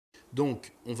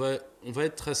Donc, on va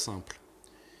être très simple.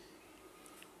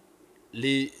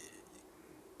 Le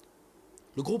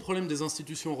gros problème des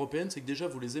institutions européennes, c'est que déjà,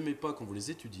 vous ne les aimez pas quand vous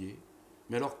les étudiez,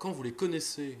 mais alors quand vous les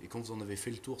connaissez et quand vous en avez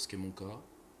fait le tour, ce qui est mon cas,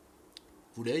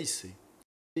 vous les haïssez.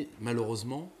 Et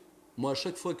malheureusement, moi, à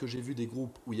chaque fois que j'ai vu des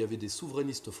groupes où il y avait des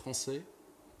souverainistes français,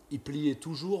 ils pliaient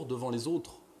toujours devant les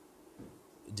autres,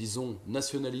 disons,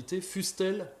 nationalités,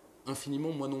 fussent-elles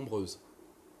infiniment moins nombreuses.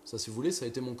 Ça, si vous voulez, ça a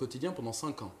été mon quotidien pendant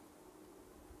 5 ans.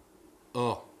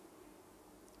 Or,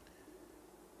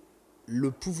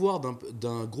 le pouvoir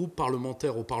d'un groupe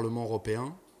parlementaire au Parlement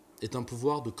européen est un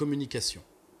pouvoir de communication.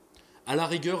 À la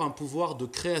rigueur, un pouvoir de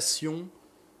création,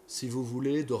 si vous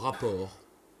voulez, de rapports.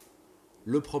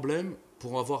 Le problème,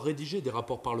 pour avoir rédigé des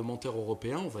rapports parlementaires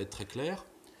européens, on va être très clair,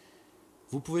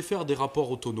 vous pouvez faire des rapports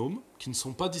autonomes qui ne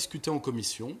sont pas discutés en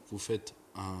commission. Vous faites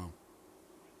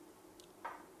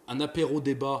un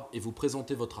apéro-débat et vous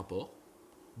présentez votre rapport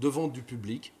devant du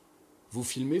public. Vous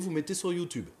filmez, vous mettez sur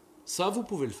YouTube. Ça, vous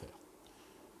pouvez le faire.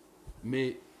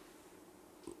 Mais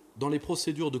dans les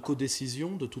procédures de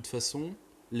codécision, de toute façon,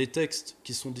 les textes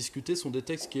qui sont discutés sont des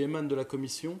textes qui émanent de la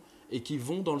Commission et qui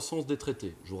vont dans le sens des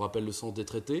traités. Je vous rappelle le sens des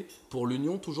traités, pour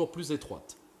l'Union toujours plus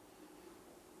étroite.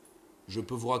 Je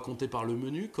peux vous raconter par le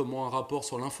menu comment un rapport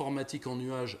sur l'informatique en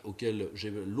nuage auquel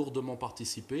j'ai lourdement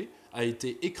participé a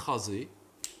été écrasé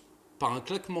par un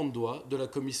claquement de doigts de la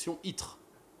commission ITRE,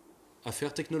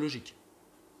 Affaires technologiques.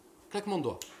 Claquement de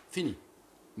doigts, fini.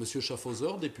 Monsieur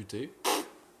Schaffhauser, député,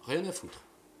 rien à foutre.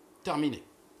 Terminé.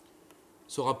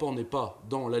 Ce rapport n'est pas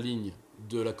dans la ligne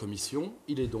de la commission,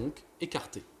 il est donc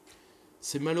écarté.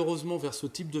 C'est malheureusement vers ce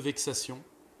type de vexation.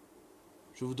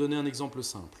 Je vais vous donner un exemple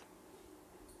simple.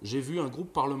 J'ai vu un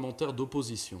groupe parlementaire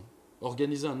d'opposition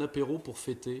organiser un apéro pour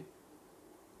fêter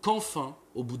qu'enfin,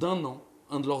 au bout d'un an,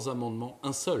 un de leurs amendements,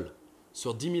 un seul,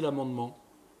 sur 10 000 amendements,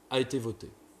 a été voté.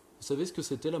 Vous savez ce que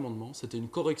c'était l'amendement? C'était une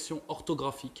correction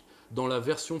orthographique dans la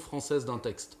version française d'un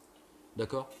texte.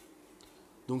 D'accord?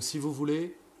 Donc si vous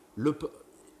voulez,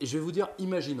 et je vais vous dire,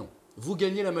 imaginons, vous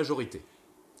gagnez la majorité.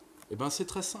 Eh bien c'est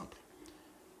très simple.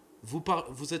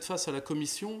 Vous êtes face à la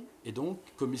commission, et donc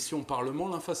commission, parlement,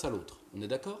 l'un face à l'autre. On est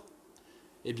d'accord?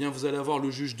 Eh bien vous allez avoir le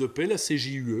juge de paix, la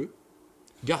CJUE,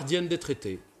 gardienne des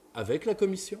traités, avec la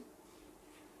commission,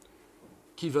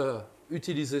 qui va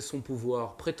utiliser son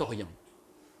pouvoir prétorien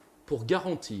pour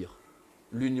garantir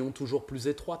l'union toujours plus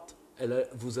étroite.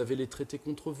 Vous avez les traités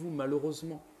contre vous,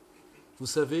 malheureusement. Vous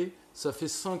savez, ça fait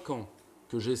 5 ans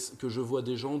que je vois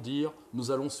des gens dire « nous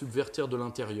allons subvertir de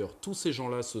l'intérieur ». Tous ces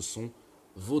gens-là se sont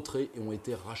vautrés et ont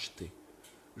été rachetés.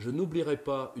 Je n'oublierai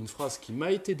pas une phrase qui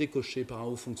m'a été décochée par un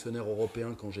haut fonctionnaire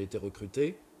européen quand j'ai été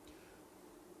recruté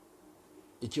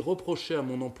et qui reprochait à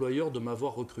mon employeur de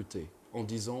m'avoir recruté en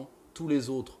disant « tous les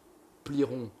autres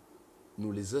plieront,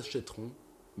 nous les achèterons,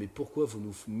 mais pourquoi vous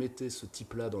nous mettez ce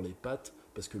type-là dans les pattes?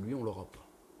 Parce que lui, on ne l'aura pas ».